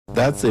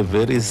That's a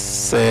very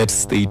sad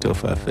state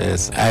of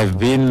affairs. I've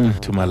been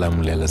to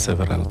Malamulele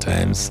several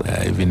times.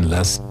 Even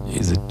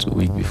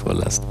week before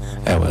last,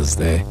 I was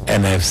there.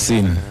 And I've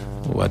seen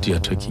what you're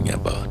talking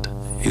about.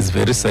 It's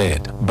very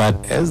sad. But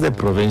as the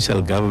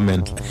provincial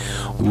government,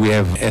 we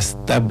have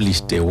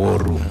established a war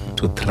room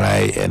to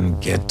try and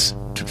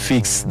to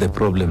fix the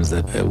problems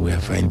that we are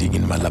finding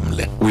in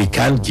Malamulele. We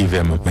can't give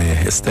them a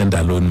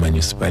standalone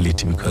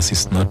municipality because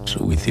it's not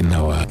within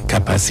our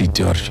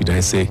capacity, or should I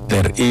say,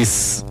 there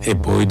is a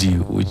body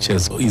which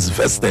is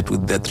vested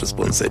with that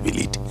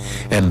responsibility,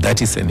 and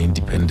that is an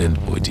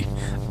independent body,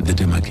 the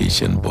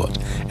Demarcation Board.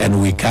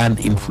 And we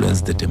can't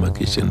influence the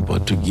Demarcation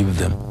Board to give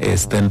them a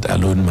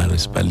standalone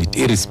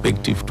municipality,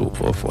 irrespective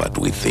of what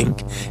we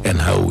think and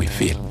how we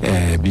feel,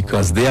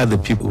 because they are the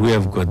people who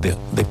have got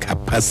the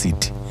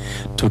capacity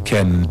to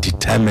can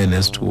determine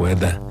as to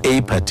whether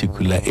a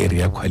particular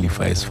area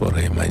qualifies for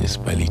a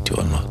municipality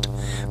or not.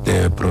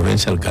 The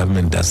provincial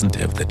government doesn't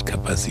have that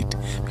capacity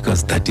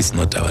because that is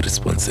not our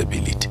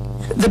responsibility.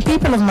 The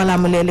people of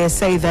Malamulele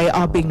say they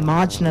are being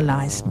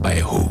marginalized. By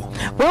who?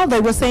 Well, they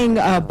were saying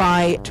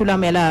by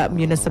Thulamela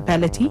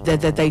municipality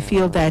that they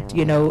feel that,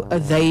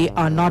 they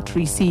are not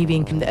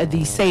receiving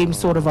the same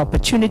sort of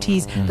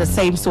opportunities, the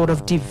same sort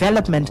of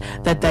development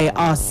that they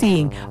are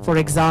seeing, for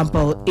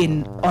example,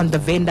 on the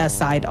vendor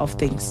side of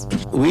things.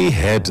 We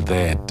had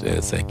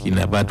that,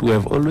 Sakina, but we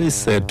have always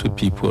said to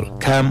people,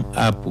 come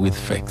up with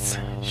facts.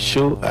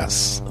 Show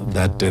us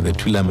that the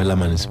Thulamela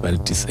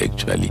municipality is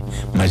actually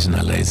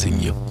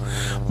marginalizing you.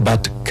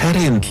 But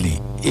currently,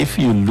 if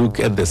you look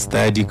at the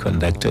study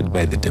conducted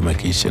by the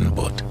Demarcation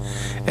Board,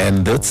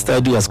 and that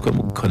study was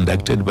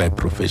conducted by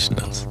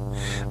professionals,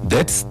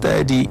 that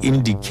study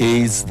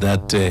indicates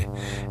that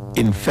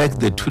in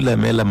fact, the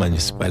Thulamela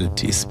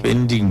municipality is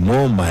spending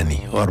more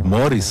money or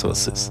more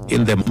resources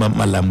in the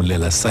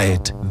Malamulele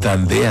side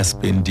than they are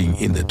spending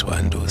in the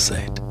Thohoyandou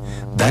side.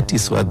 That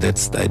is what that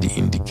study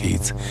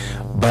indicates.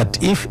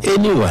 But if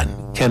anyone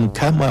can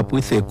come up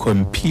with a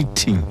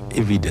competing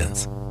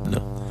evidence,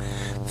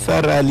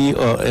 thoroughly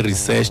or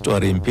researched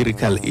or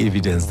empirical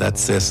evidence that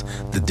says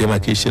the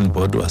Demarcation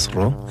Board was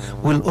wrong,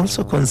 we'll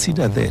also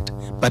consider that.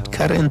 But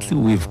currently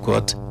we've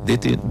got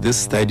this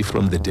study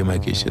from the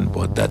Demarcation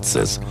Board that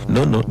says,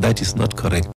 no, that is not correct.